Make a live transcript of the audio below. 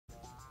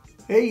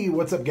Hey,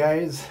 what's up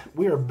guys?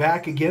 We are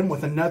back again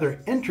with another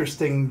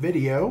interesting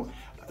video.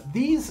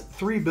 These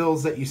three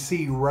bills that you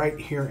see right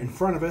here in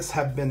front of us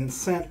have been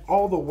sent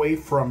all the way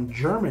from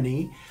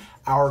Germany.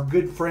 Our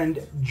good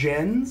friend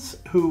Jens,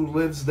 who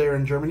lives there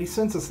in Germany,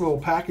 sends us little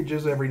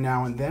packages every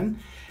now and then.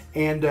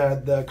 And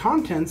the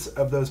contents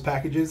of those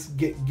packages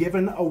get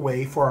given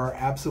away for our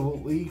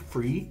absolutely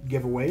free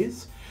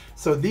giveaways.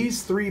 So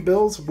these three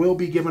bills will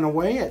be given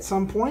away at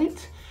some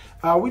point.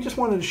 We just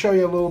wanted to show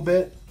you a little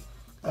bit,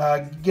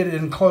 get it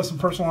in close and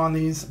personal on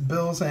these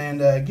bills,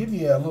 and give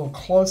you a little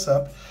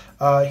close-up.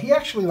 He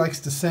actually likes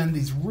to send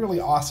these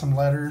really awesome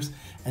letters,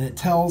 and it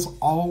tells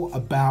all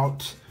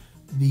about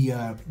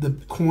the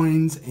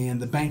coins and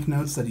the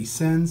banknotes that he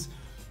sends.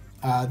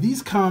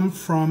 These come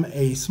from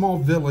a small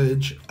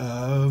village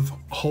of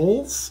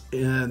Hulls.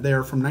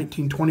 They're from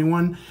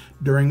 1921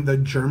 during the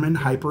German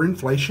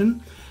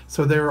hyperinflation.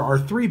 So there are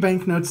three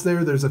banknotes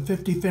there. There's a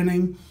 50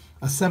 pfennig,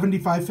 a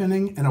 75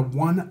 pfennig, and a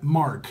 1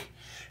 mark.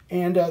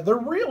 And they're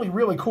really,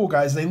 really cool,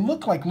 guys. They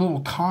look like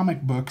little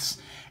comic books,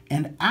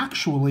 and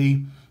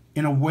actually,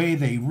 in a way,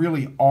 they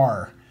really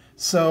are.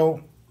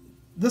 So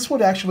this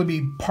would actually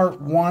be part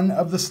 1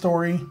 of the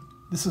story.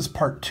 This is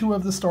part 2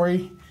 of the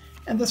story.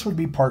 And this would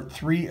be part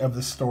 3 of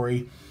the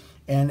story.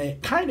 And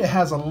it kind of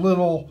has a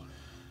little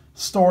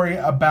story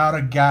about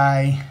a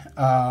guy.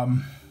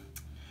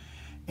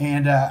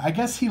 I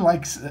guess he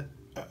likes,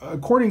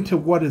 according to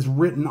what is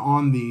written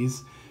on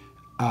these,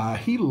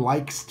 he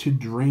likes to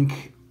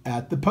drink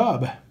at the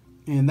pub.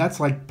 And that's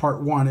like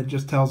part 1. It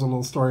just tells a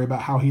little story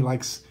about how he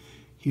likes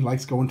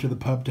going to the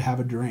pub to have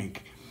a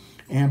drink.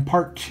 And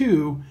part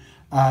 2,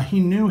 he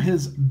knew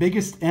his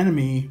biggest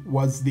enemy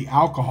was the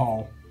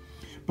alcohol.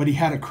 But he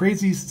had a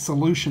crazy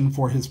solution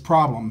for his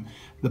problem.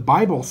 The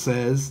Bible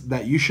says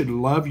that you should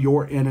love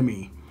your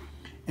enemy.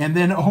 And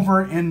then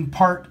over in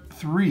part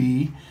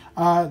 3,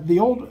 the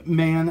old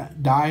man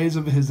dies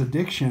of his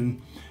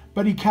addiction,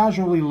 but he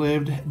casually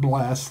lived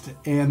blessed,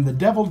 and the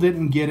devil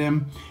didn't get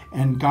him,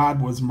 and God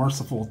was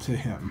merciful to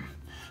him.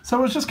 So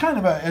it was just kind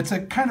of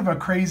a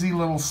crazy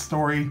little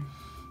story.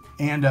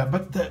 And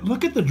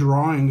look at the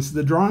drawings.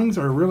 The drawings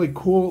are really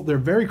cool. They're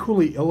very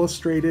coolly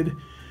illustrated.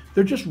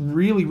 They're just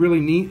really,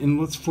 really neat.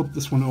 And let's flip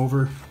this one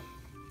over.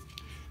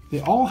 They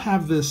all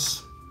have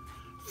this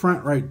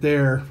front right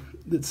there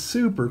that's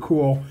super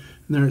cool.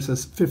 And there it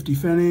says 50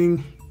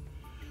 pfennig.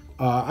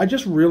 I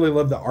just really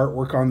love the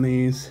artwork on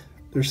these.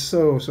 They're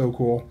so, so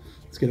cool.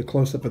 Let's get a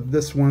close-up of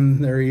this one.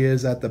 There he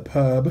is at the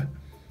pub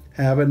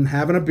having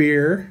a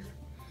beer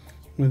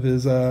with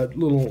his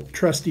little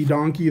trusty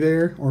donkey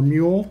there, or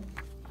mule.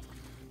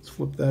 Let's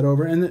flip that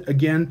over. And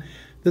again,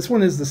 this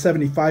one is the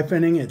 75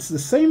 pfennig. It's the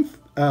same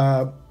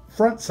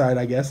front side,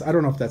 I guess. I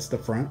don't know if that's the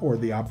front or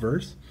the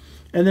obverse.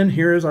 And then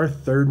here is our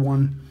third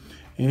one,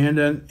 and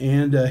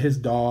his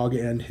dog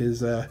and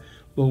his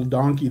little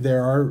donkey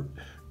there are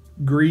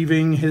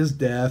grieving his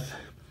death.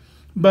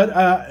 But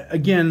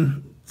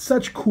again,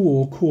 such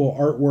cool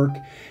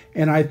artwork,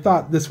 and I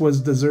thought this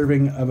was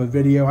deserving of a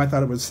video. I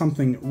thought it was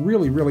something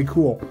really, really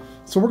cool.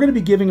 So we're going to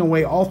be giving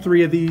away all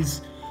 3 of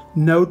these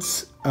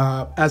notes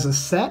as a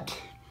set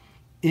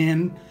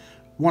in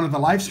one of the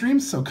live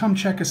streams. So come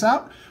check us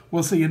out.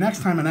 We'll see you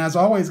next time, and as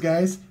always,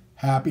 guys,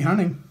 happy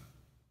hunting.